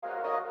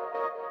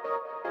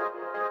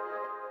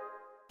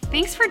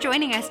Thanks for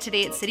joining us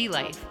today at City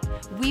Life.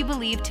 We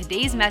believe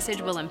today's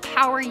message will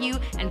empower you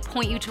and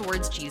point you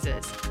towards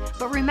Jesus.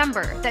 But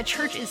remember that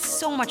church is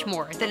so much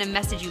more than a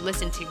message you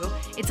listen to.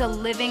 It's a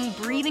living,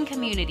 breathing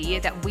community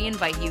that we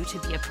invite you to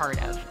be a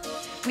part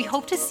of. We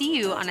hope to see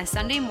you on a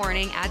Sunday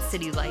morning at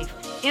City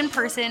Life, in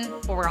person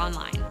or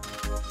online.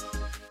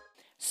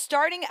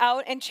 Starting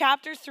out in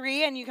chapter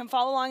 3, and you can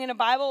follow along in a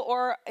Bible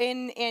or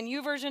in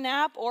YouVersion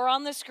app or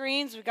on the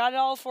screens. We got it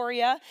all for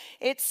you.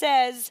 It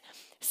says,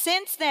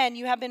 "Since then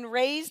you have been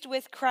raised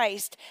with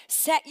Christ.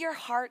 Set your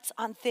hearts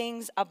on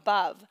things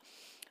above,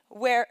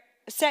 where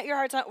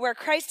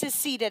Christ is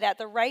seated at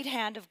the right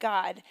hand of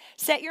God.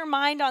 Set your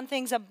mind on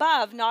things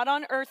above, not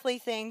on earthly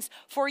things,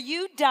 for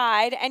you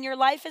died, and your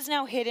life is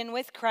now hidden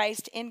with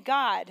Christ in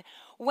God.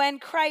 When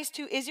Christ,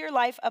 who is your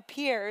life,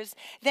 appears,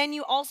 then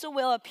you also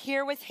will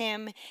appear with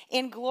him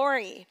in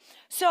glory."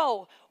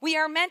 So we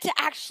are meant to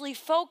actually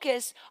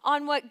focus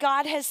on what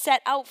God has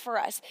set out for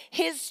us,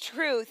 his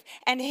truth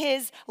and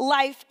his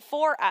life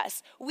for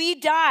us. We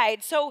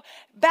died. So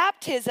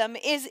baptism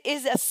is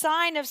a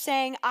sign of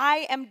saying,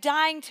 I am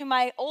dying to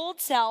my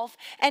old self,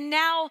 and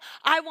now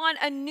I want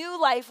a new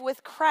life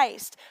with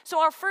Christ.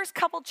 So our first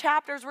couple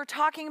chapters, we're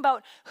talking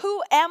about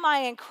who am I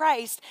in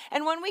Christ?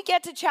 And when we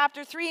get to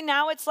chapter 3,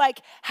 now it's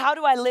like, how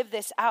do I live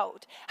this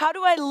out? How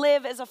do I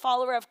live as a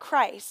follower of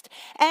Christ?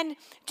 And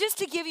just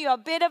to give you a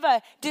bit of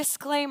a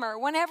disclaimer,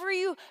 whenever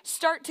you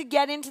start to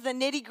get into the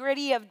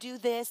nitty-gritty of do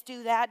this,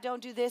 do that,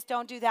 don't do this,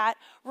 don't do that,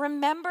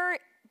 remember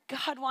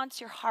God wants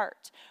your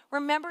heart.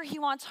 Remember, he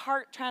wants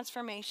heart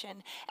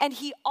transformation. And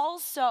he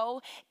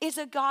also is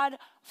a God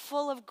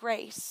full of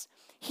grace.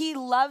 He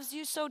loves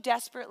you so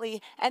desperately,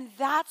 and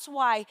that's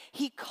why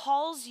he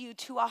calls you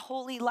to a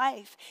holy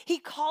life. He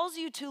calls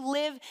you to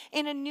live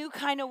in a new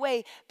kind of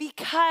way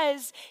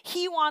because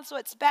he wants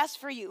what's best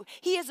for you.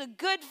 He is a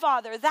good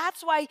father.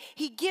 That's why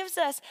he gives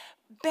us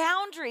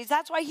boundaries.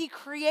 That's why he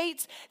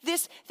creates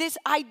this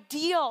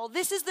ideal.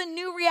 This is the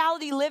new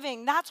reality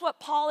living. That's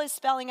what Paul is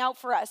spelling out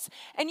for us.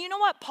 And you know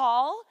what,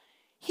 Paul?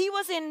 He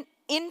was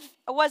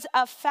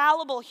a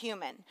fallible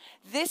human.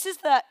 This is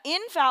the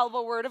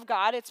infallible word of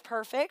God. It's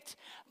perfect.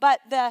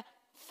 But the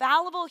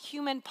fallible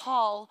human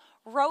Paul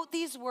wrote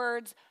these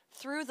words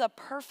through the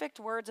perfect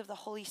words of the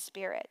Holy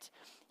Spirit.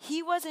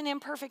 He was an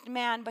imperfect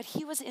man, but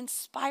he was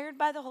inspired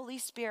by the Holy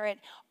Spirit,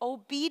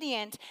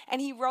 obedient,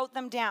 and he wrote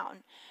them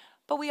down.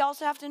 But we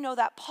also have to know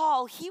that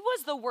Paul, he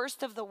was the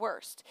worst of the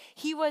worst.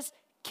 He was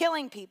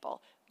killing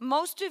people.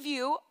 Most of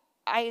you,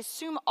 I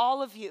assume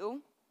all of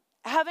you,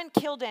 haven't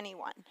killed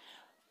anyone.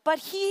 But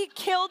he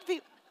killed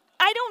people.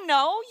 I don't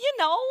know,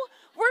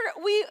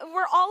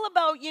 we're all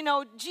about,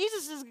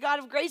 Jesus is a God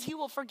of grace. He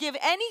will forgive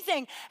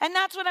anything. And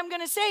that's what I'm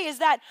going to say is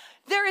that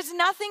there is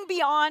nothing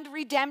beyond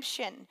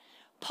redemption.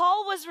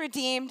 Paul was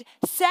redeemed,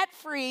 set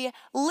free,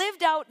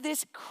 lived out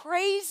this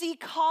crazy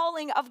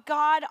calling of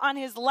God on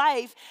his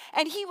life,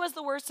 and he was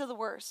the worst of the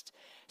worst.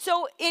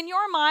 So in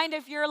your mind,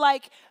 if you're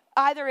like,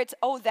 either it's,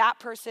 that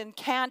person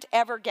can't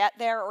ever get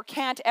there or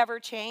can't ever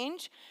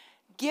change,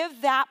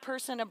 give that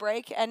person a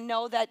break and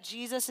know that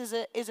Jesus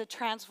is a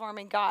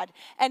transforming God.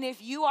 And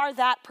if you are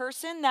that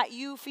person that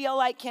you feel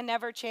like can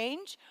never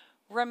change,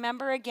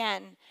 remember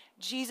again,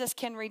 Jesus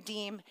can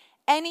redeem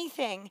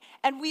anything,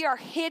 and we are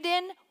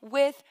hidden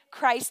with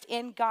Christ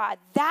in God.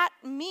 That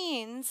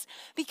means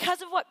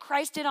because of what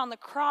Christ did on the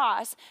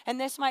cross, and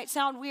this might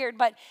sound weird,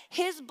 but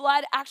his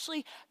blood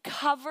actually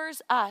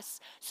covers us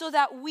so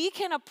that we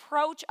can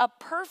approach a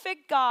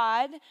perfect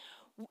God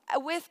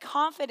with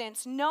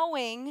confidence,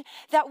 knowing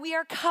that we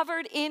are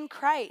covered in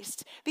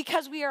Christ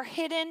because we are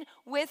hidden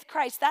with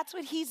Christ. That's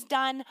what he's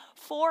done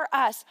for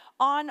us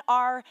on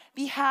our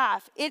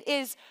behalf. It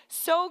is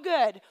so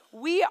good.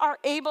 We are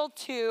able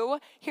to,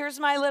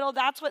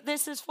 that's what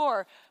this is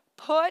for,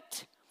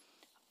 put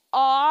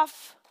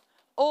off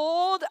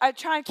old. I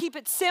try to keep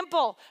it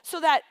simple so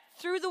that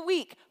through the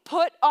week,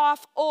 put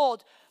off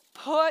old,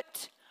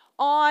 put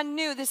on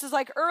new. This is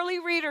like early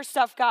reader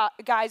stuff,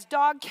 guys.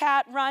 Dog,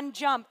 cat, run,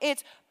 jump.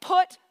 It's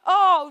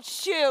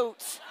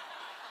shoot.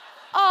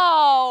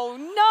 Oh,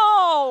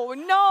 no.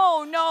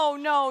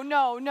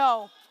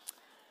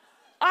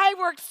 I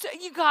worked,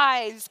 you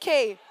guys,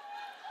 okay.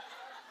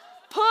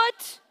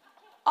 Put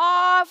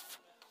off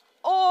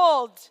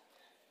old.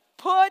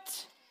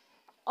 Put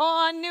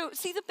on new.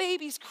 See, the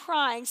baby's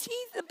crying. See,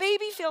 the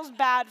baby feels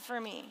bad for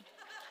me.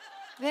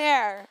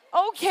 There.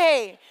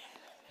 Okay.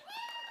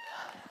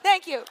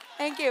 Thank you.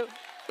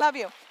 Love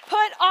you.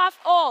 Put off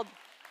old.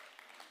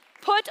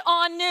 Put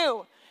on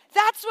new.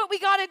 That's what we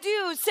got to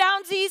do.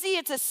 Sounds easy.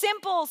 It's a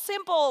simple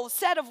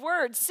set of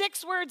words.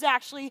 6 words,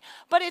 actually.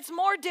 But it's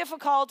more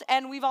difficult,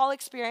 and we've all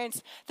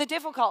experienced the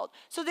difficult.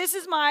 So this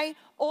is my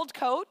old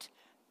coat.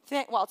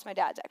 Well, it's my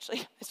dad's,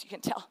 actually, as you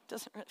can tell. It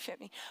doesn't really fit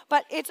me.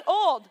 But it's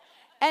old.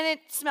 And it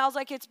smells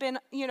like it's been,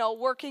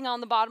 working on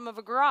the bottom of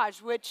a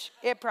garage, which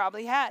it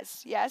probably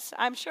has. Yes,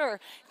 I'm sure.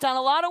 Done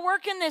a lot of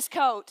work in this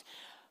coat.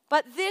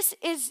 But this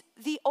is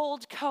the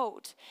old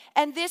coat.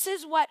 And this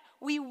is what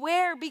we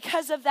wear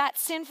because of that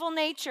sinful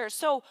nature.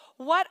 So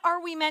what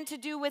are we meant to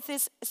do with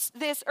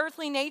this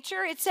earthly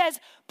nature? It says,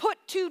 put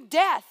to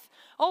death.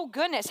 Oh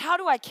goodness, how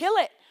do I kill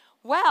it?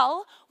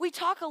 Well, we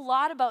talk a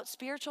lot about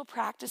spiritual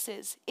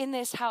practices in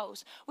this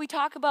house. We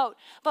talk about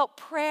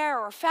prayer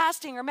or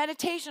fasting or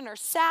meditation or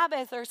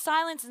Sabbath or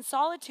silence and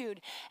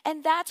solitude.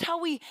 And that's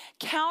how we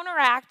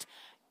counteract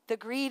the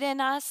greed in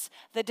us,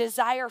 the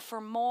desire for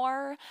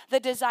more,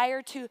 the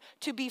desire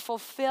to be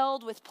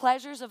fulfilled with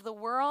pleasures of the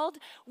world.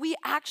 We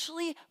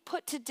actually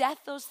put to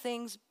death those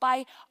things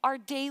by our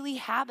daily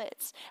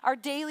habits, our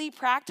daily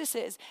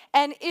practices.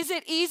 And is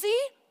it easy?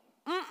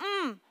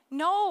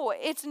 No,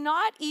 it's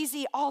not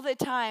easy all the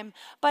time,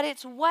 but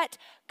it's what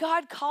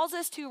God calls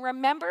us to.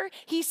 Remember,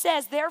 he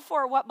says,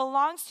 therefore, what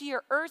belongs to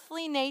your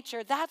earthly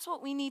nature, that's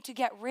what we need to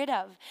get rid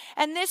of.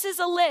 And this is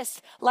a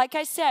list. Like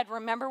I said,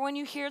 remember when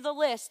you hear the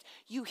list,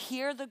 you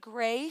hear the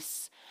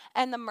grace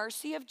and the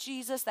mercy of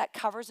Jesus that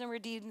covers and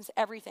redeems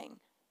everything.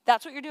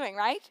 That's what you're doing,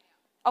 right?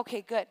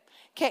 Okay, good.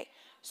 Okay,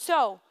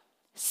 so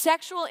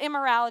sexual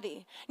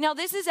immorality. Now,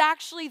 this is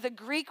actually the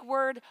Greek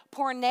word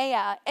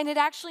porneia, and it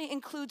actually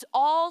includes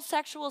all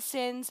sexual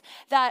sins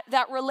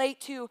that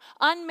relate to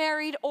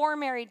unmarried or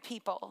married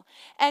people.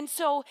 And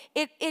so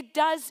it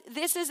does,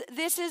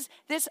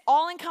 this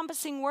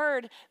all-encompassing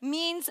word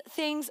means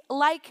things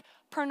like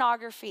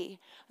pornography,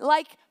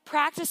 like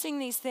practicing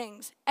these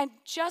things. And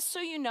just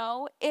so you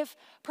know, if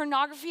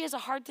pornography is a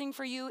hard thing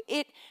for you,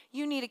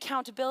 you need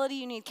accountability,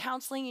 you need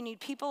counseling, you need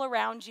people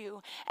around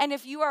you. And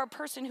if you are a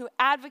person who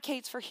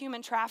advocates for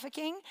human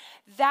trafficking,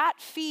 that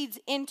feeds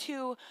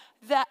into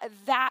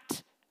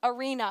that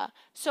arena.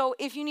 So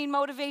if you need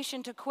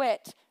motivation to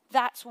quit,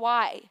 that's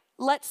why.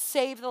 Let's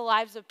save the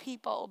lives of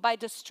people by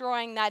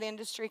destroying that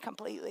industry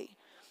completely.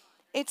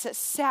 It's a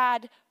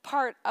sad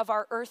part of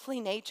our earthly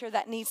nature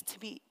that needs to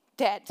be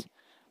dead.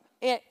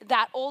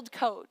 That old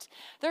coat.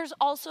 There's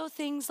also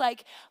things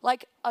like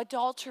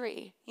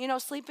adultery,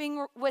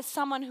 sleeping with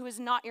someone who is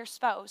not your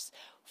spouse.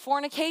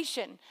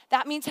 Fornication,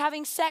 that means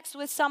having sex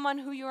with someone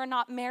who you are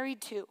not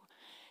married to.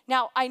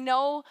 Now, I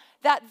know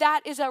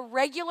that is a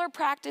regular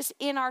practice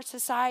in our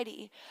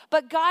society,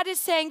 but God is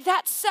saying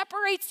that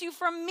separates you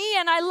from me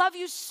and I love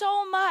you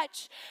so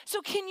much.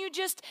 So can you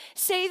just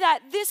say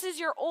that this is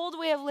your old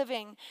way of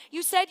living?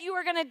 You said you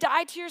were going to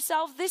die to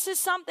yourself. This is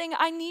something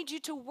I need you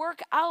to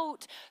work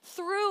out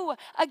through,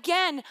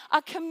 again,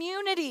 a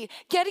community,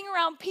 getting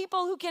around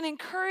people who can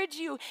encourage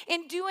you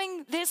in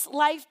doing this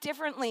life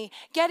differently,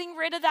 getting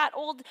rid of that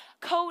old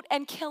coat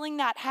and killing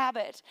that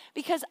habit,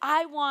 because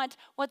I want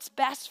what's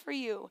best for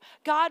you.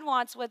 God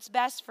wants what's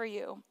best for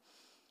you.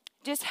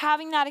 Just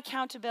having that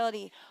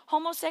accountability.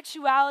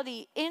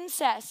 Homosexuality,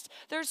 incest.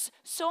 There's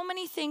so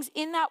many things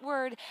in that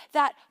word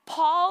that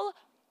Paul,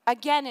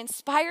 again,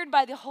 inspired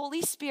by the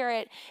Holy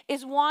Spirit,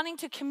 is wanting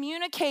to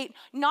communicate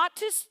not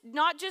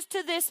just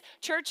to this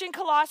church in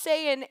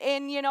Colossae in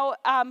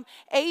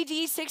AD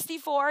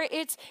 64.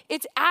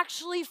 It's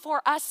actually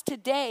for us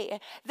today.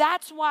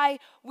 That's why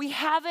we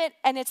have it,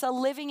 and it's a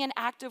living and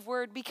active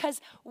word,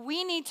 because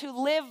we need to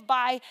live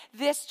by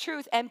this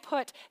truth and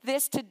put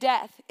this to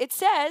death. It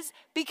says,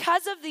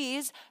 because of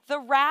these, the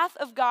wrath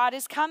of God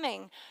is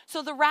coming.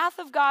 So the wrath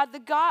of God,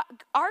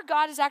 our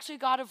God is actually a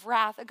God of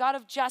wrath, a God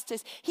of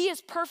justice. He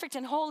is perfect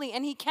and holy,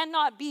 and he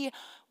cannot be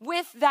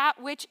with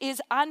that which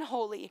is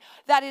unholy,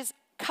 that is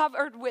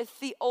covered with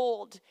the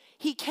old.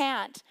 He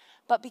can't.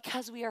 But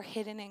because we are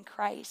hidden in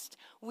Christ,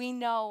 we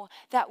know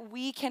that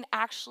we can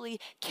actually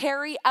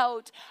carry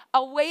out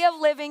a way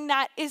of living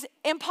that is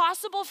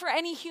impossible for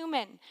any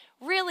human,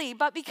 really.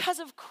 But because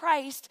of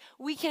Christ,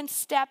 we can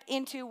step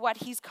into what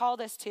he's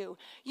called us to.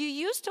 You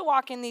used to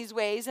walk in these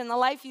ways in the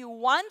life you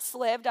once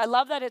lived. I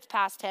love that it's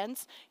past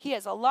tense. He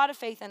has a lot of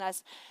faith in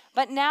us.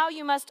 But now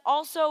you must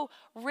also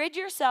rid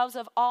yourselves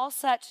of all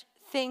such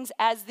things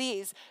as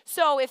these.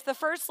 So if the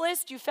first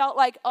list you felt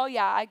like, oh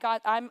yeah,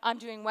 I'm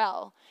doing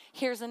well,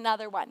 here's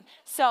another one.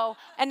 So,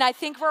 and I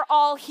think we're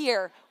all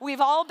here. We've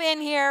all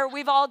been here.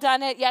 We've all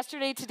done it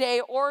yesterday, today,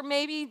 or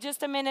maybe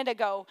just a minute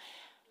ago.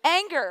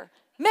 Anger.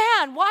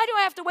 Man, why do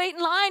I have to wait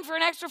in line for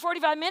an extra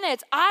 45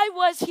 minutes? I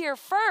was here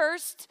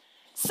first.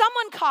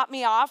 Someone caught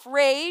me off.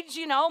 Rage,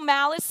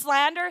 malice,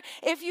 slander.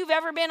 If you've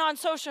ever been on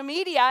social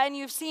media and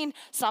you've seen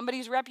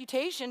somebody's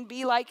reputation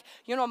be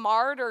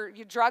marred or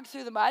you dragged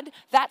through the mud,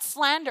 that's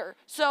slander.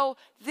 So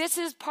this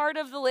is part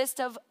of the list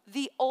of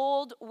the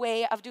old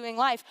way of doing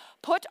life.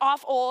 Put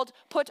off old,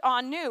 put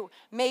on new.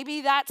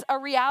 Maybe that's a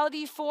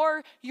reality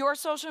for your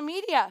social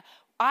media.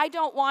 I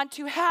don't want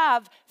to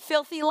have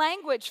filthy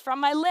language from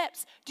my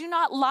lips. Do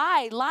not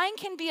lie. Lying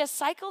can be a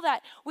cycle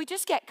that we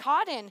just get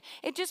caught in.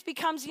 It just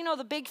becomes,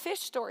 the big fish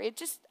story. It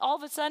just, all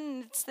of a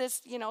sudden, it's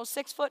this,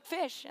 6-foot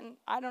fish. And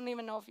I don't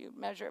even know if you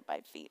measure it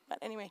by feet. But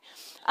anyway,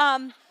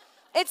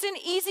 it's an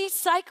easy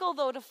cycle,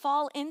 though, to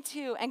fall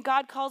into. And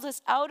God calls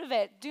us out of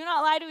it. Do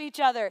not lie to each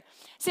other,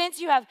 since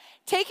you have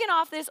taken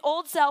off this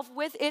old self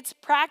with its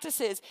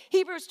practices.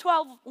 Hebrews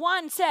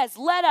 12:1 says,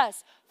 let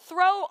us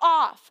throw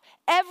off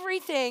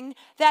everything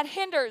that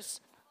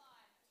hinders.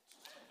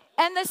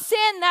 and the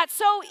sin that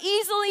so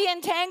easily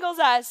entangles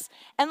us,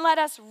 and let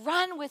us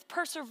run with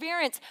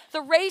perseverance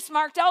the race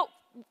marked out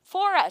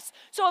for us.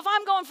 So if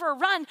I'm going for a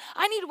run,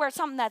 I need to wear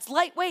something that's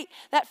lightweight,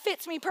 that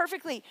fits me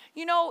perfectly.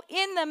 You know,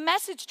 in the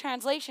Message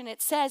translation,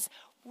 it says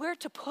we're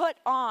to put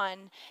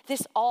on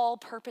this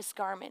all-purpose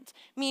garment.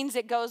 Means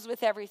it goes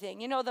with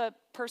everything. You know the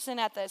person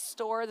at the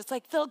store that's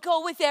like, they'll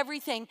go with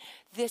everything.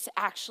 This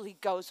actually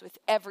goes with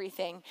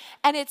everything.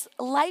 And it's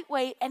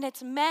lightweight, and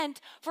it's meant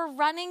for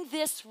running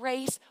this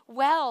race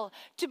well,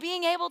 to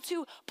being able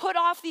to put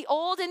off the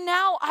old, and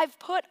now I've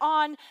put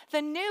on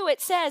the new.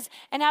 It says,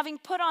 and having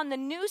put on the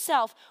new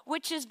self,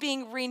 which is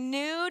being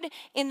renewed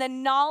in the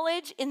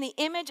knowledge, in the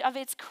image of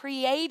its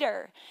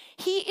creator.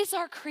 He is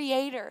our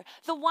creator,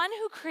 the one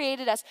who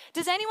created us.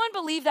 Does anyone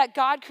believe that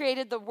God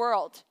created the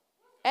world?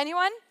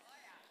 Anyone?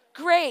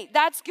 Great,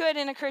 that's good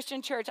in a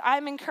Christian church.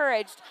 I'm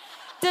encouraged.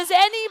 Does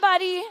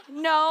anybody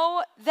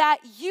know that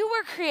you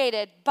were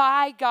created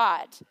by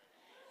God?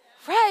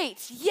 Right,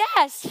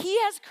 yes, he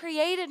has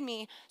created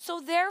me.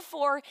 So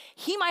therefore,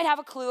 he might have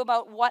a clue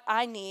about what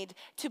I need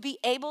to be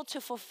able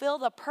to fulfill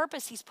the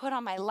purpose he's put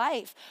on my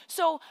life.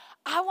 So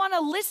I want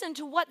to listen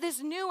to what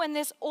this new and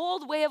this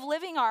old way of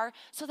living are,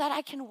 so that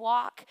I can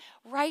walk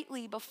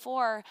rightly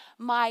before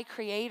my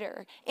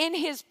creator in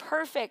his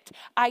perfect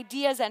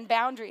ideas and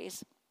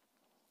boundaries.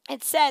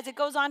 It says, it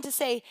goes on to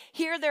say,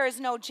 here there is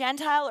no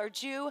Gentile or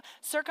Jew,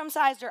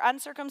 circumcised or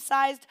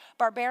uncircumcised,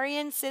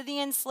 barbarian,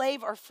 Scythian,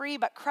 slave or free,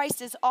 but Christ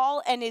is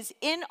all and is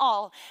in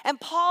all. And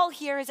Paul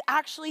here is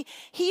actually,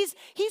 he's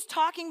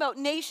talking about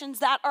nations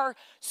that are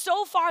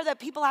so far that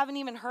people haven't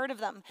even heard of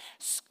them,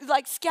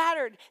 like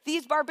scattered.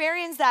 These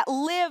barbarians that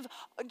live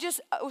just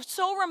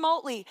so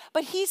remotely.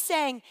 But he's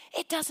saying,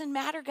 it doesn't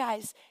matter,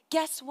 guys.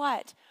 Guess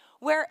what?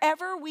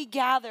 Wherever we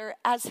gather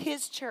as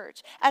his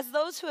church, as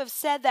those who have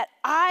said that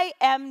I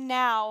am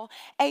now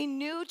a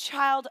new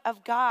child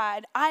of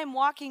God, I am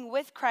walking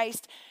with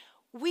Christ,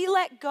 we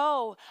let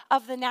go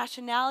of the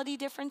nationality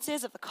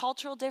differences, of the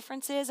cultural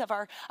differences, of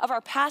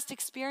our past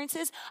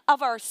experiences,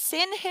 of our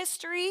sin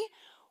history.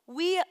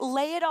 We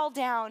lay it all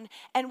down,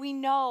 and we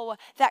know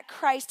that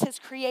Christ has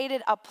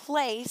created a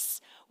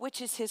place,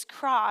 which is his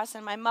cross.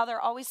 And my mother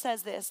always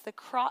says this,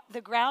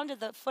 the ground at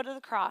the foot of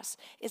the cross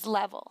is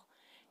level.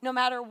 No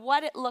matter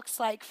what it looks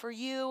like for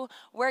you,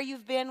 where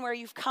you've been, where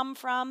you've come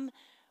from,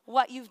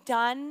 what you've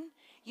done,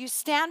 you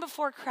stand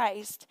before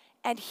Christ,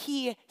 and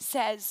he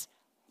says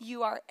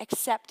you are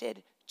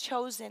accepted,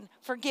 chosen,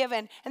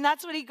 forgiven. And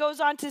that's what he goes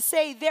on to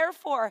say.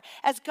 Therefore,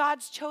 as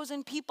God's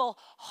chosen people,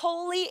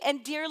 holy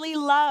and dearly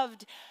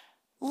loved,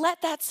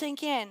 let that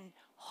sink in.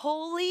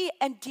 Holy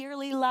and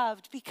dearly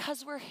loved,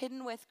 because we're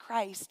hidden with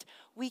Christ,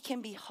 we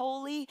can be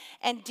holy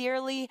and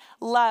dearly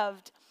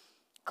loved.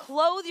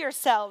 Clothe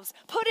yourselves.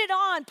 Put it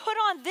on. Put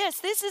on this.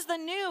 This is the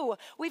new.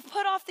 We've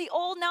put off the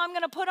old. Now I'm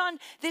going to put on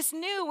this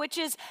new, which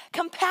is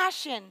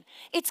compassion.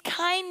 It's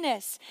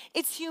kindness.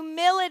 It's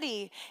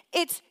humility.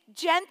 It's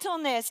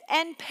gentleness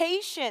and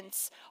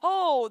patience.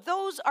 Oh,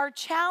 those are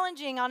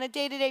challenging on a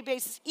day-to-day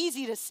basis.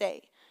 Easy to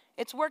say.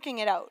 It's working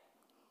it out.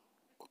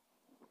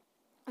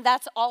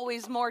 That's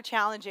always more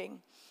challenging.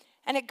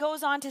 And it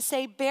goes on to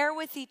say, bear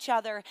with each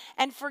other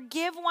and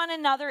forgive one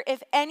another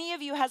if any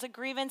of you has a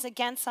grievance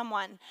against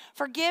someone.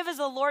 Forgive as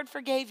the Lord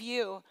forgave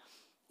you.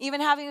 Even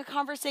having a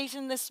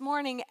conversation this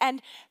morning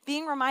and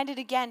being reminded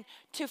again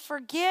to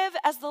forgive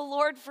as the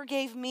Lord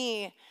forgave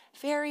me.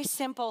 Very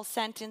simple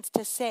sentence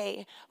to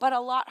say, but a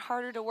lot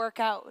harder to work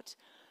out.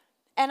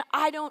 And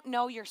I don't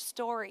know your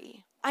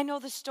story. I know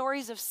the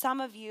stories of some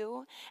of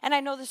you, and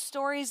I know the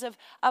stories of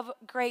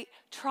great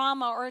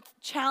trauma or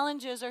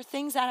challenges or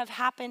things that have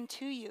happened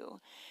to you.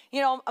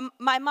 You know,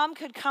 my mom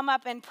could come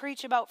up and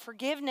preach about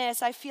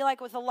forgiveness, I feel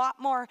like with a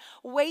lot more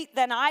weight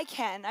than I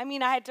can. I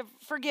mean, I had to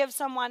forgive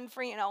someone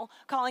for,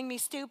 calling me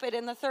stupid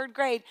in the 3rd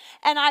grade,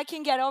 and I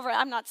can get over it.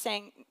 I'm not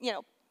saying,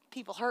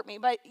 people hurt me,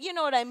 but you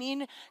know what I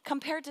mean?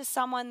 Compared to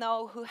someone,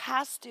 though, who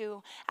has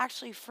to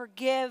actually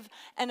forgive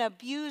an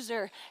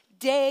abuser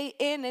day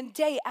in and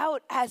day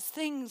out as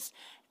things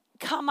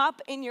come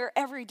up in your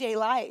everyday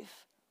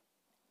life.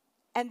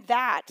 And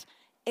that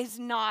is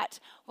not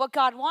what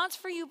God wants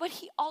for you, but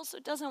he also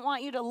doesn't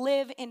want you to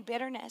live in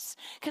bitterness.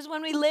 Because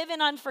when we live in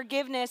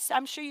unforgiveness,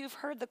 I'm sure you've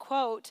heard the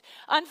quote,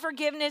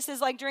 unforgiveness is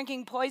like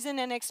drinking poison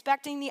and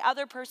expecting the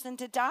other person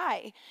to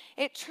die.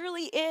 It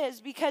truly is,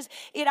 because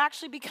it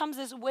actually becomes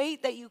this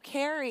weight that you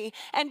carry.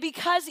 And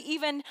because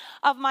even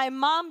of my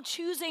mom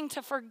choosing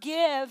to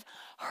forgive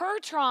her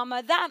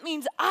trauma, that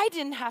means I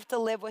didn't have to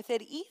live with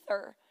it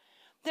either.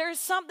 There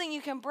is something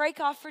you can break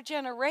off for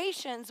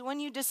generations when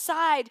you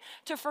decide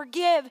to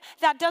forgive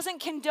that doesn't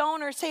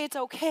condone or say it's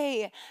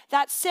okay.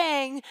 That's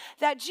saying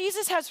that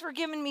Jesus has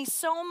forgiven me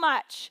so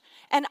much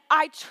and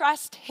I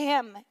trust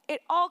him.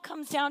 It all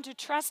comes down to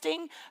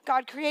trusting.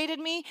 God created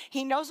me.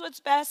 He knows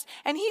what's best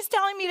and he's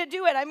telling me to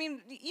do it. I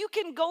mean, you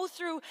can go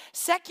through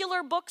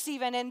secular books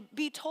even and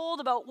be told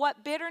about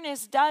what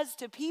bitterness does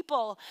to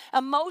people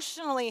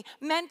emotionally,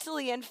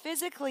 mentally, and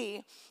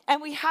physically.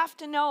 And we have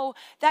to know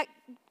that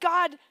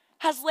God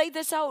has laid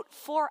this out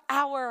for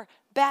our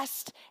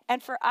best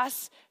and for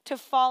us to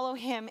follow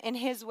him in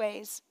his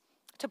ways,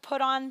 to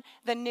put on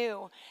the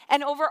new.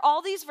 And over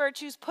all these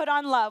virtues, put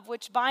on love,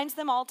 which binds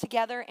them all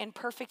together in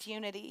perfect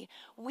unity.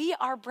 We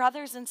are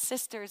brothers and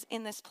sisters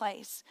in this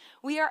place.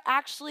 We are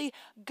actually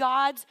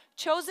God's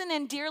chosen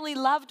and dearly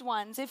loved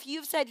ones. If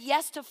you've said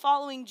yes to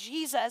following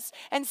Jesus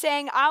and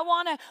saying, I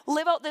want to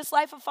live out this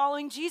life of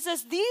following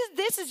Jesus,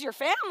 this is your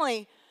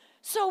family.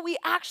 So we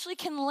actually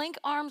can link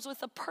arms with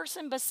the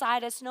person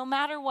beside us no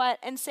matter what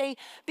and say,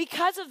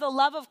 because of the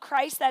love of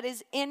Christ that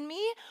is in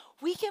me,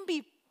 we can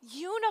be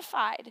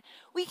unified.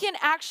 We can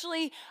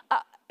actually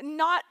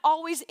not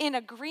always in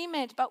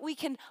agreement, but we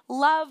can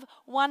love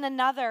one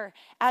another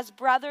as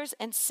brothers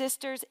and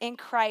sisters in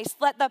Christ.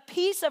 Let the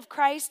peace of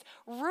Christ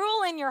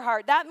rule in your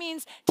heart. That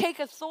means take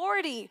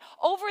authority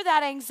over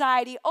that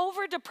anxiety,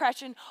 over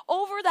depression,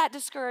 over that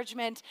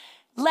discouragement.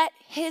 Let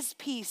his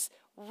peace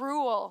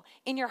rule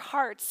in your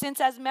heart, since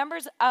as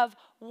members of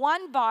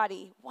one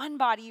body,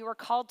 you are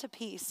called to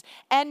peace,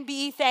 and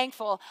be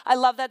thankful. I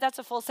love that. That's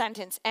a full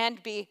sentence.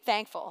 And be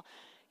thankful.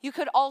 You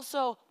could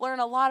also learn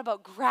a lot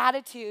about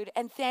gratitude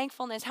and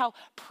thankfulness, how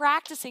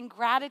practicing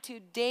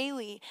gratitude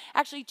daily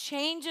actually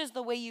changes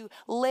the way you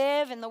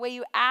live and the way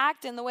you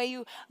act and the way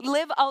you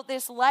live out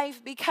this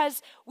life,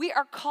 because we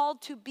are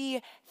called to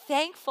be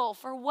thankful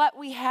for what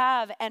we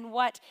have and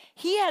what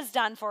he has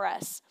done for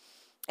us.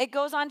 It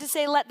goes on to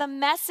say, let the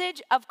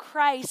message of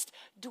Christ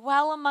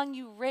dwell among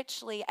you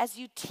richly as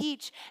you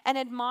teach and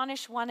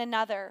admonish one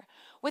another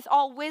with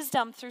all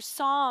wisdom through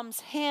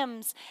psalms,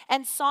 hymns,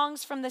 and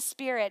songs from the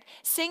Spirit,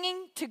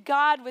 singing to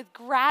God with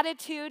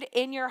gratitude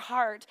in your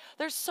heart.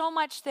 There's so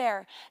much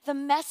there. The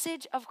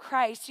message of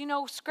Christ. You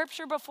know,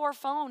 scripture before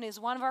phone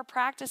is one of our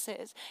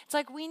practices. It's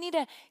like we need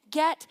to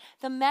get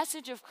the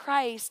message of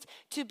Christ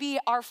to be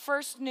our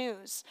first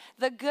news,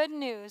 the good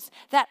news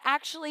that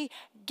actually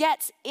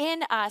gets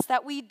in us,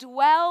 that we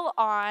dwell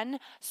on,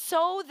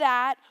 so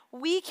that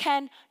we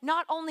can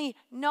not only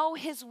know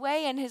his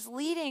way and his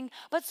leading,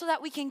 but so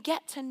that we can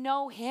get to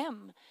know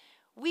him.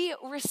 We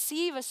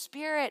receive a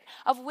spirit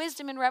of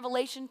wisdom and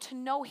revelation to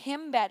know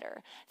him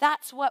better.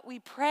 That's what we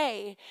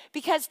pray,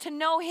 because to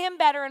know him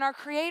better and our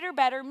Creator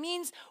better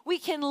means we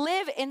can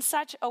live in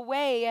such a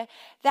way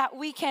that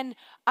we can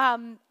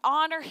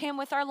honor him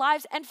with our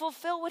lives and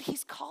fulfill what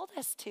he's called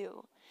us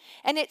to.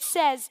 And it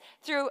says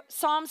through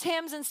psalms,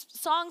 hymns, and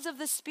songs of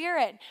the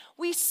Spirit,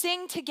 we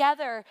sing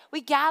together, we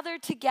gather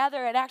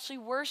together and actually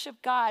worship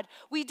God.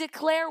 We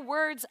declare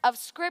words of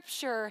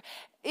Scripture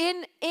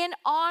in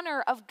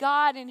honor of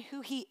God and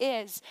who he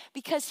is,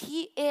 because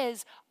he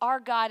is our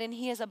God and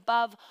he is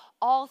above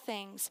all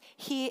things.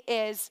 He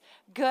is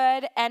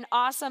good and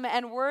awesome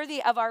and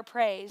worthy of our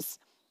praise.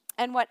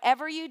 And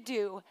whatever you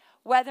do,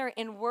 whether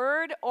in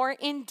word or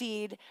in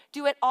deed,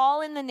 do it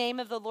all in the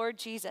name of the Lord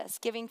Jesus,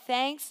 giving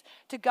thanks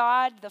to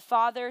God the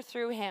Father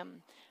through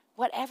him.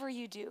 Whatever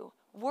you do,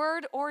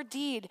 word or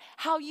deed,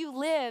 how you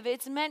live,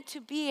 it's meant to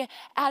be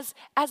as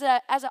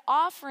an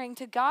offering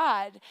to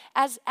God,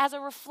 as a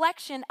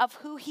reflection of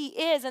who he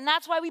is. And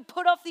that's why we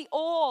put off the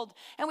old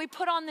and we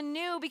put on the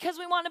new, because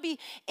we want to be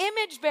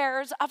image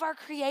bearers of our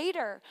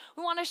Creator.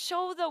 We want to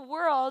show the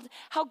world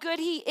how good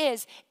he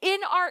is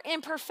in our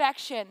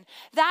imperfection.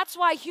 That's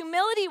why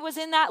humility was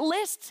in that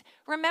list.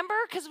 Remember?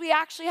 Because we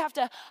actually have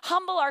to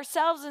humble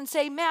ourselves and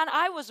say, man,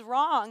 I was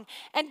wrong.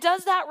 And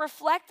does that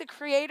reflect the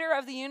Creator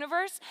of the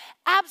universe?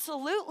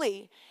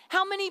 Absolutely.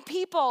 How many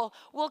people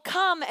will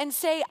come and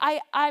say,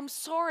 I'm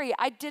sorry,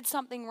 I did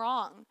something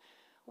wrong?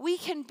 We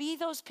can be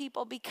those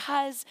people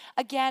because,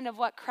 again, of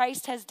what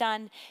Christ has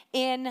done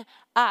in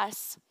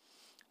us.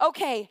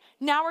 Okay,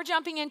 now we're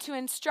jumping into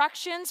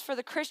instructions for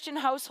the Christian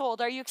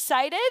household. Are you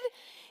excited?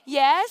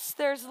 Yes,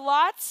 there's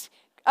lots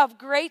of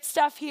great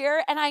stuff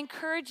here, and I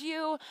encourage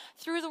you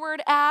through the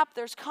Word app.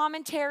 There's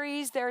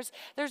commentaries, there's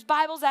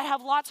Bibles that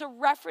have lots of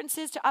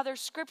references to other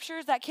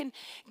scriptures that can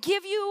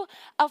give you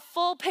a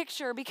full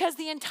picture, because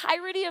the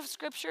entirety of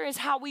Scripture is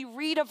how we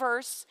read a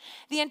verse.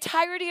 The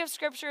entirety of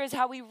Scripture is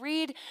how we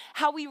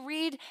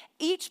read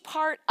each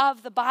part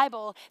of the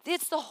Bible.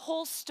 It's the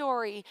whole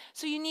story.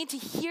 So you need to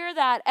hear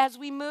that as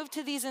we move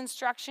to these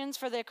instructions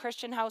for the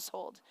Christian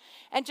household.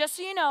 And just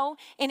so you know,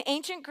 in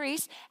ancient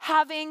Greece,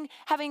 having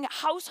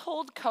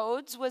household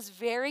codes was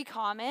very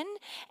common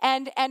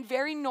and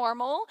very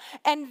normal.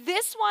 And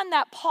this one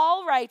that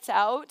Paul writes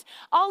out,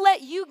 I'll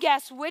let you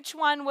guess which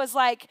one was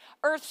like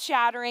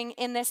earth-shattering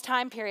in this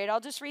time period. I'll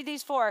just read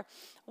these four.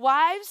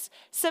 Wives,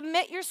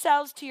 submit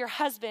yourselves to your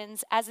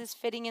husbands as is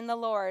fitting in the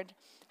Lord.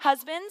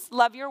 Husbands,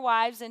 love your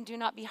wives and do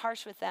not be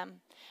harsh with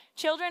them.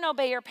 Children,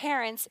 obey your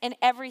parents in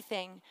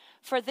everything,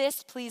 for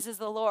this pleases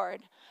the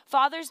Lord.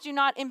 Fathers, do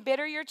not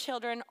embitter your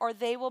children, or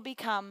they will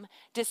become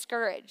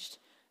discouraged.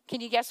 Can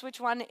you guess which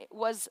one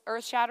was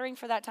earth-shattering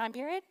for that time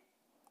period?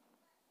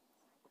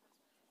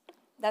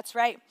 That's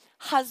right.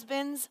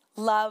 Husbands,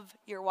 love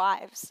your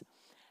wives.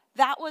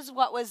 That was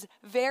what was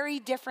very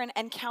different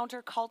and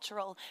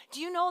countercultural.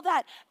 Do you know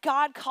that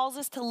God calls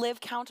us to live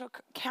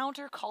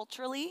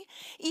counterculturally?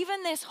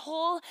 Even this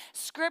whole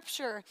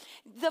scripture,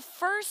 the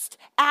first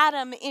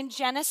Adam in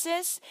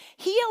Genesis,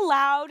 he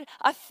allowed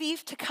a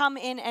thief to come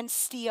in and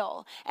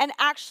steal and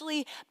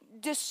actually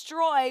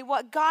destroy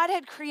what God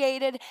had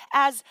created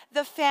as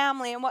the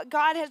family and what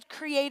God had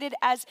created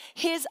as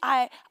his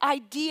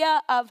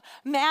idea of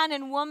man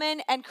and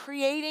woman and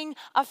creating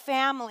a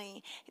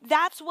family.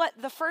 That's what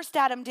the first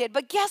Adam did.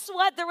 But guess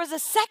what? There was a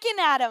second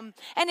Adam,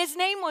 and his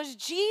name was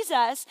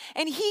Jesus,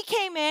 and he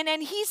came in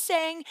and he's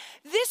saying,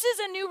 this is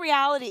a new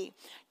reality.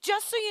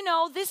 Just so you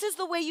know, this is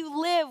the way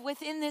you live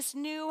within this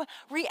new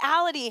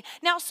reality.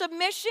 Now,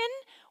 submission,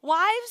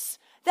 wives,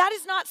 that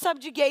is not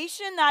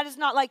subjugation. That is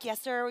not like,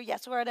 yes, sir,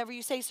 yes, whatever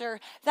you say, sir.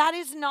 That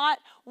is not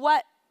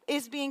what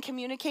is being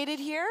communicated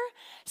here.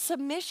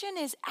 Submission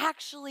is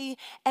actually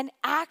an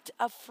act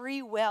of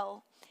free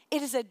will.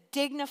 It is a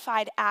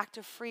dignified act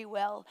of free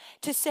will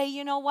to say,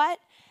 you know what?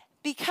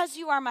 Because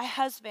you are my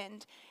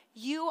husband,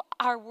 you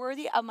are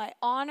worthy of my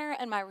honor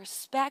and my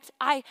respect.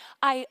 I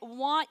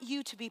want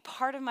you to be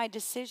part of my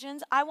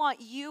decisions. I want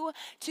you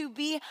to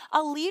be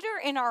a leader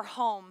in our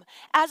home.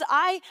 As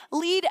I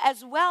lead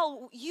as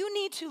well, you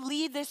need to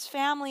lead this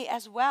family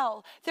as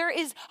well. There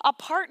is a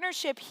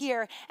partnership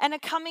here and a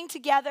coming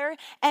together,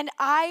 and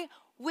I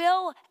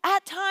will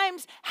at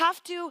times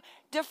have to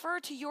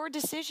defer to your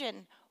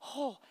decision.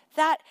 Oh,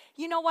 that,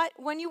 you know what?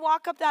 When you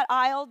walk up that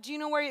aisle, do you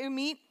know where you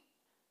meet?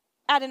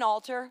 At an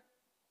altar.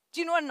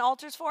 Do you know what an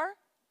altar's for?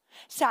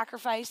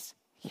 Sacrifice.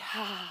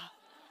 Yeah.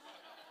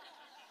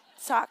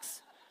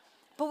 Sucks.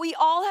 But we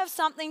all have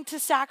something to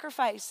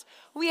sacrifice.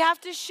 We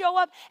have to show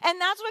up. And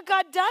that's what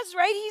God does,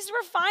 right? He's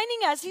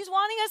refining us. He's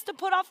wanting us to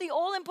put off the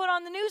old and put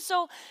on the new.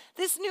 So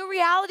this new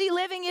reality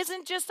living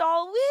isn't just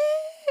all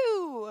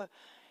woo.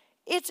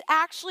 It's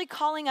actually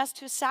calling us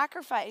to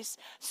sacrifice.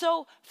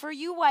 So for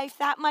you, wife,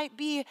 that might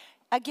be,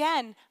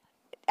 again,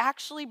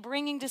 actually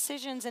bringing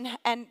decisions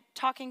and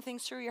talking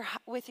things through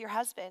with your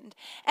husband.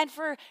 And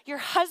for your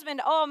husband,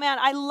 oh man,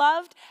 I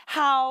loved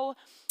how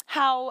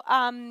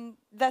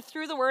the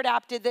Through the Word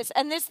app did this.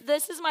 And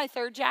this is my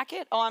third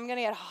jacket. Oh, I'm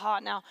gonna get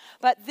hot now.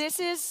 But this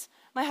is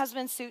my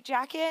husband's suit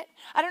jacket.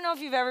 I don't know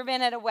if you've ever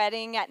been at a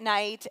wedding at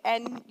night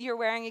and you're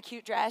wearing a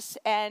cute dress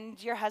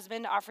and your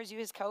husband offers you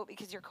his coat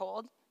because you're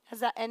cold. Is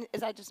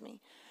that just me?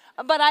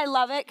 But I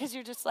love it because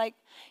you're just like,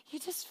 you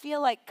just feel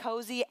like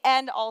cozy,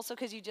 and also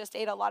because you just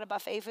ate a lot of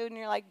buffet food and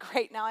you're like,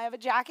 great, now I have a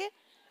jacket?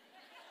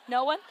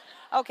 No one?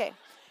 Okay.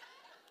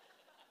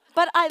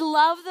 But I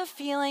love the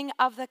feeling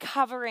of the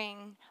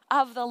covering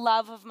of the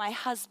love of my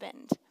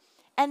husband.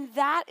 And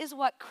that is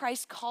what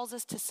Christ calls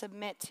us to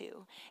submit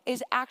to,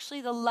 is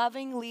actually the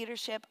loving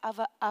leadership of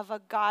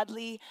a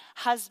godly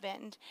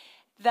husband.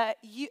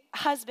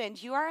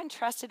 Husband, you are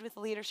entrusted with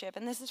leadership.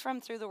 And this is from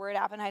Through the Word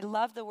app, and I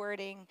love the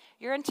wording.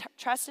 You're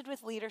entrusted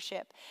with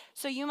leadership.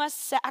 So you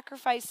must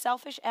sacrifice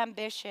selfish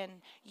ambition.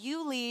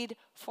 You lead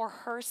for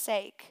her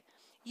sake.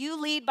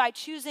 You lead by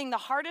choosing the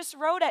hardest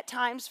road at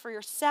times for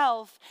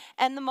yourself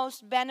and the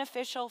most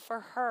beneficial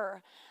for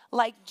her,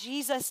 like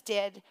Jesus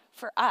did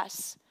for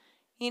us.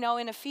 You know,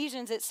 in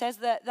Ephesians, it says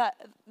that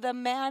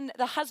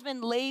the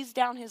husband lays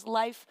down his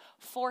life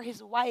for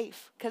his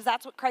wife, because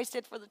that's what Christ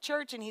did for the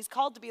church, and he's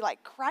called to be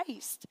like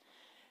Christ.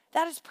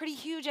 That is pretty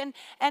huge. And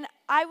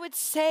I would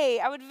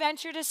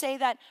venture to say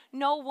that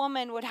no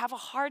woman would have a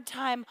hard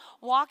time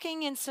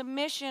walking in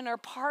submission or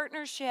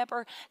partnership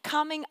or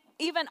coming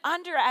even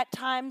under at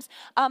times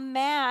a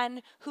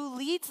man who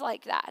leads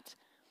like that.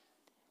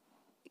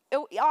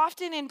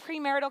 Often in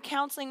premarital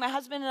counseling, my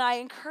husband and I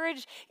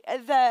encourage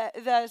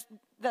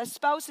the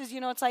spouses,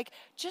 it's like,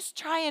 just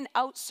try and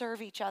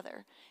outserve each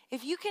other.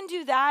 If you can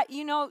do that,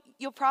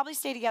 you'll probably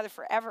stay together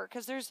forever,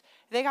 because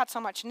they got so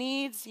much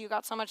needs, you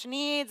got so much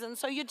needs, and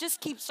so you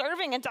just keep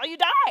serving until you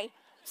die.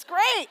 It's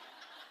great.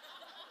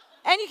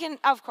 And you can,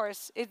 of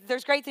course,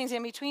 there's great things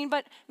in between,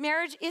 but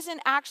marriage isn't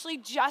actually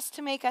just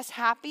to make us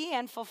happy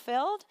and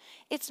fulfilled.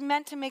 It's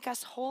meant to make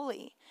us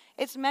holy.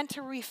 It's meant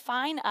to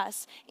refine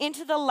us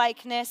into the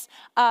likeness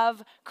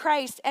of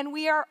Christ. And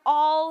we are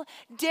all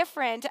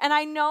different. And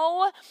I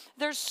know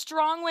there's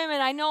strong women.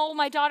 I know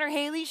my daughter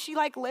Haley, she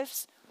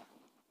lifts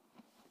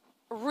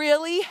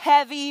really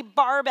heavy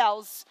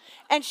barbells.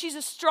 And she's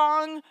a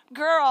strong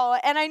girl.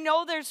 And I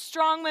know there's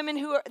strong women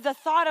who are, the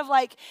thought of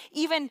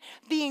even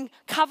being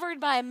covered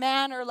by a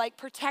man or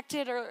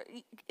protected, or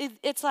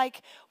it's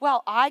like,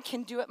 well, I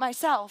can do it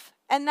myself.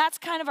 And that's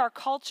kind of our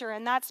culture.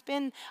 And that's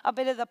been a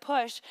bit of the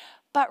push.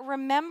 But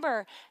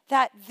remember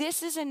that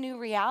this is a new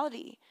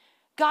reality.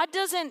 God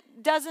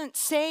doesn't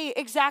say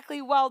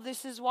exactly, well,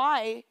 this is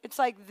why. It's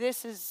like,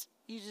 this is,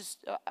 you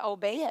just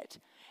obey it.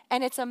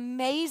 And it's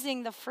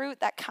amazing the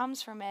fruit that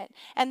comes from it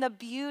and the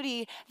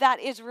beauty that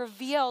is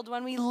revealed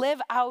when we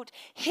live out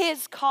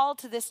his call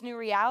to this new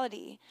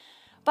reality.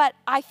 But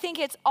I think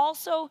it's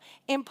also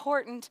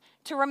important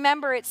to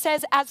remember, it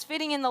says, as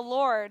fitting in the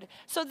Lord.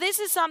 So this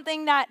is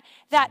something that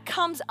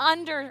comes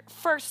under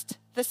first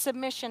the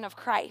submission of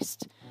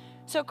Christ.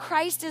 So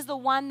Christ is the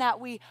one that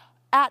we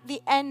at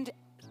the end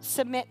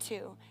submit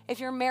to. If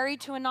you're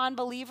married to a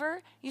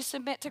non-believer, you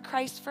submit to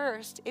Christ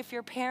first. If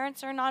your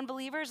parents are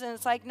non-believers and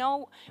it's like,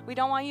 no, we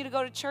don't want you to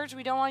go to church,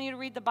 we don't want you to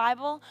read the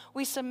Bible,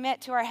 we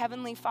submit to our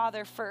Heavenly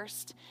Father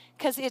first,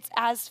 because it's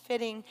as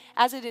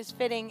it is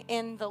fitting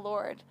in the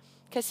Lord,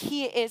 because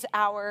He is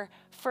our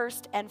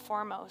first and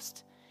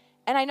foremost.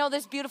 And I know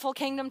this beautiful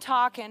kingdom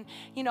talk and,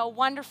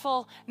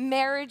 wonderful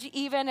marriage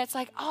even. It's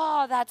like,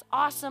 oh, that's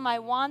awesome. I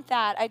want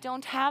that. I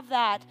don't have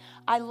that.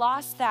 I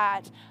lost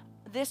that.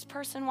 This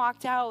person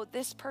walked out.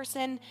 This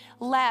person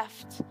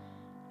left.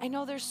 I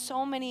know there's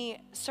so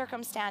many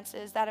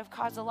circumstances that have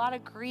caused a lot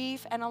of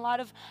grief and a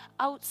lot of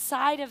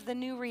outside of the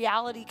new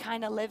reality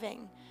kind of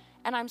living.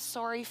 And I'm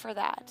sorry for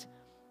that.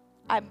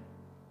 I'm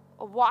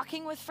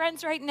walking with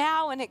friends right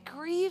now and it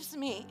grieves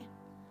me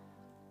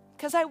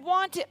because I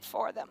want it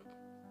for them.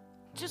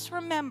 Just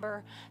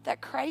remember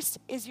that Christ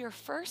is your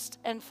first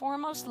and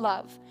foremost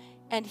love,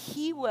 and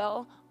He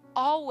will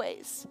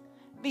always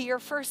be your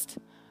first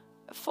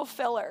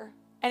fulfiller.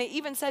 And it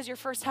even says your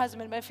first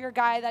husband, but if you're a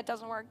guy, that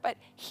doesn't work. But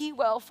He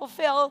will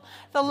fulfill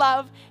the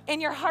love in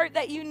your heart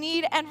that you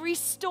need and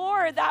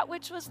restore that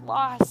which was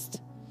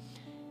lost.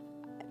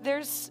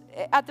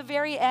 At the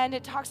very end,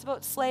 it talks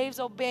about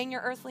slaves obeying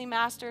your earthly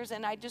masters.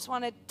 And I just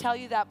want to tell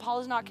you that Paul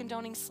is not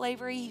condoning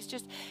slavery. He's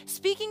just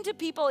speaking to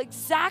people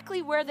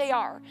exactly where they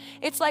are.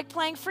 It's like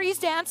playing freeze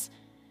dance,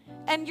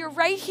 and you're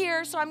right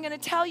here. So I'm going to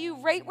tell you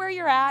right where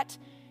you're at,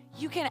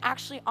 you can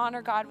actually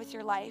honor God with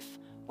your life.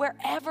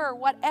 Wherever,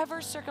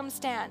 whatever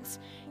circumstance,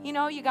 you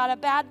got a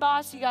bad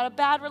boss, you got a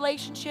bad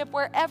relationship,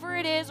 wherever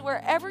it is,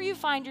 wherever you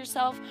find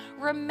yourself,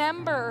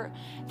 remember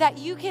that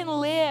you can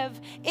live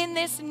in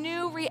this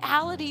new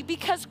reality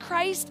because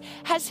Christ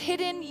has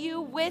hidden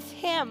you with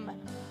Him.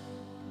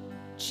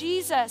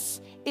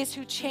 Jesus is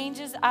who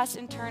changes us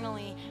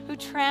internally, who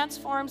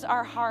transforms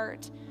our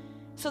heart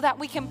so that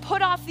we can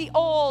put off the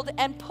old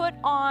and put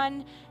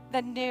on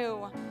the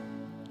new.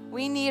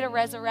 We need a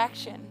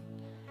resurrection.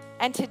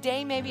 And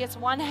today, maybe it's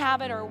one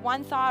habit or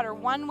one thought or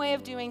one way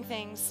of doing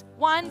things.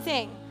 One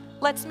thing.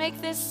 Let's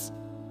make this,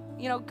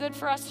 good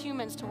for us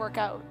humans to work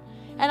out.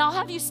 And I'll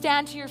have you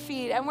stand to your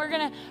feet and we're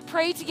going to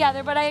pray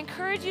together. But I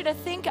encourage you to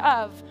think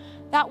of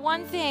that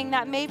one thing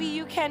that maybe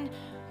you can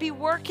be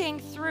working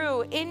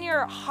through in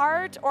your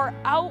heart or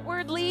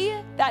outwardly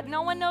that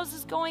no one knows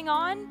is going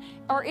on,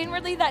 or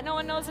inwardly that no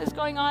one knows is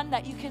going on,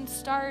 that you can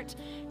start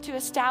to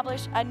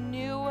establish a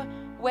new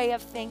way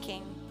of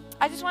thinking.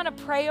 I just want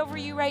to pray over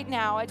you right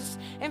now. I just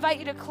invite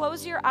you to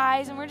close your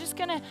eyes and we're just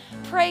going to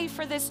pray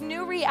for this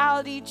new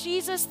reality.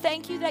 Jesus,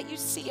 thank you that you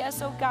see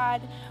us, oh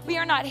God. We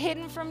are not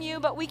hidden from you,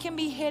 but we can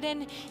be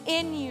hidden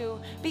in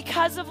you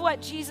because of what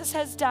Jesus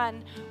has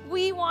done.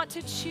 We want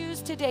to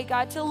choose today,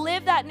 God, to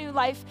live that new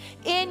life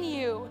in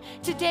you.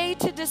 Today,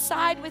 to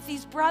decide with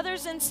these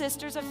brothers and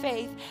sisters of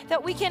faith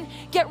that we can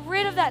get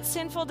rid of that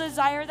sinful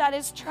desire that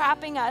is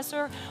trapping us,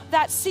 or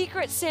that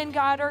secret sin,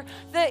 God, or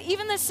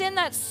even the sin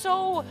that's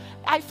so,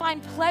 I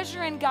find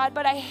pleasure in, God,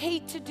 but I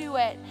hate to do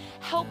it.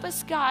 Help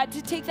us, God,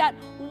 to take that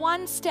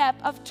one step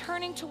of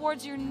turning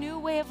towards your new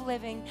way of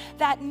living,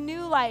 that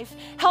new life.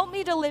 Help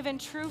me to live in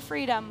true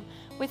freedom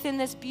within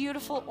this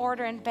beautiful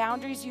order and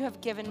boundaries you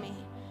have given me.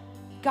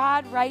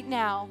 God, right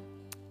now,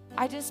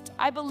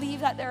 I believe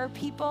that there are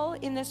people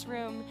in this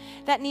room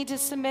that need to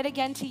submit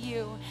again to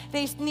you.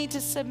 They need to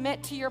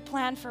submit to your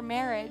plan for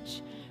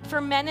marriage. For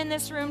men in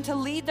this room to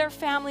lead their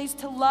families,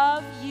 to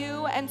love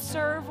you and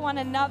serve one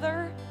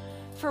another.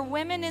 For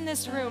women in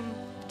this room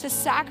to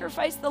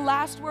sacrifice the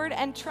last word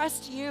and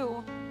trust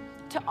you,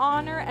 to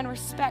honor and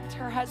respect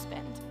her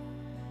husband.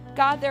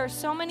 God, there are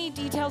so many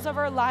details of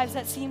our lives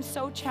that seem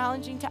so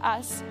challenging to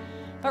us.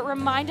 But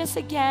remind us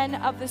again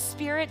of the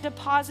Spirit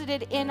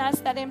deposited in us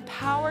that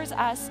empowers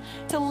us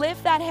to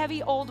lift that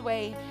heavy old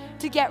way,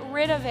 to get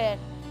rid of it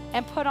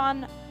and put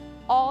on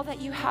all that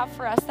you have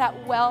for us,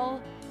 that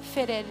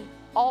well-fitted,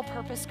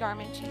 all-purpose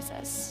garment,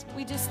 Jesus.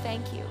 We just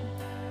thank you.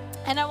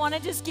 And I want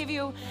to just give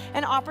you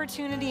an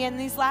opportunity in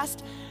these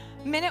last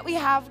minute we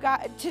have,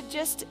 God, to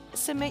just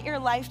submit your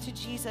life to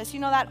Jesus.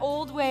 That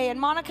old way. And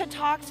Monica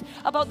talked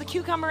about the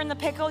cucumber and the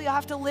pickle. You'll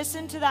have to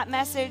listen to that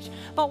message.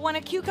 But when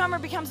a cucumber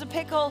becomes a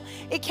pickle,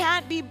 it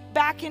can't be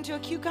back into a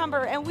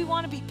cucumber. And we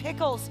want to be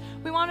pickles.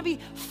 We want to be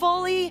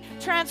fully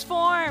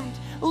transformed,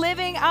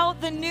 living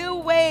out the new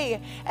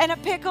way. And a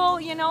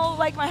pickle,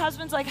 like my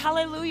husband's like,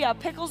 hallelujah,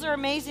 pickles are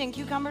amazing.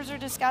 Cucumbers are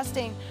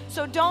disgusting.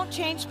 So don't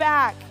change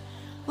back.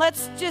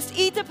 Let's just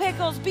eat the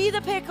pickles, be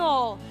the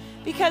pickle.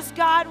 Because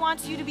God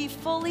wants you to be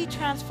fully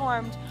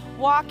transformed,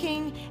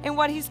 walking in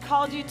what He's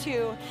called you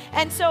to.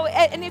 And so,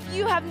 and if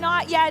you have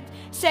not yet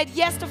said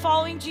yes to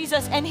following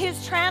Jesus and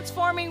His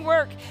transforming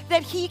work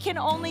that He can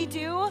only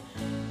do,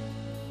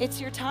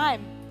 it's your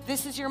time.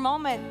 This is your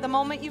moment, the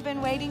moment you've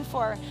been waiting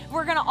for.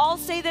 We're going to all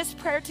say this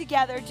prayer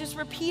together. Just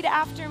repeat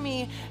after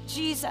me.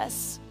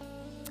 Jesus,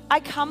 I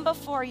come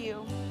before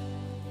you.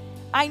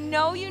 I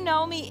know you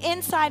know me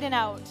inside and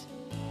out.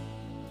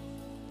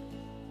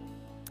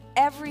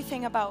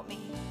 Everything about me,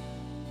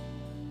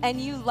 and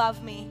you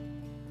love me.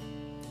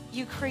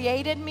 You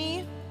created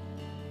me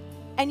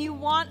and you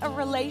want a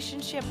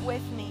relationship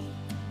with me.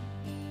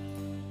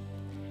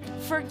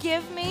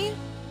 Forgive me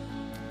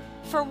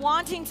for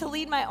wanting to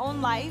lead my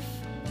own life.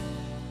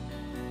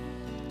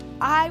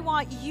 I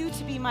want you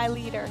to be my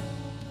leader,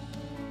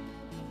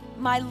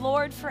 my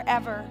Lord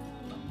forever.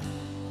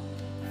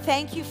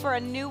 Thank you for a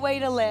new way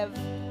to live.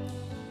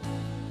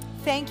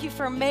 Thank you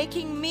for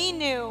making me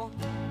new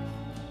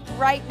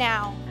right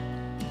now.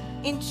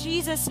 In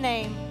Jesus'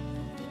 name,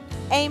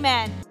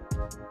 amen.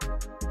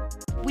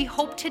 We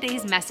hope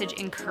today's message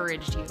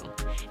encouraged you.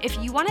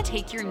 If you want to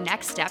take your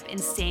next step in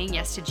saying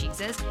yes to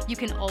Jesus, you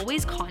can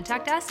always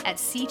contact us at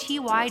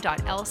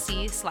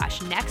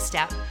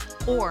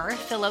cty.lc/nextstep or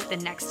fill out the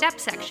next step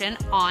section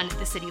on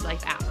the City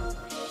Life app.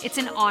 It's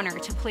an honor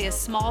to play a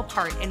small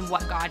part in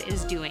what God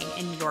is doing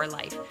in your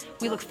life.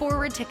 We look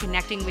forward to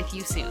connecting with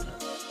you soon.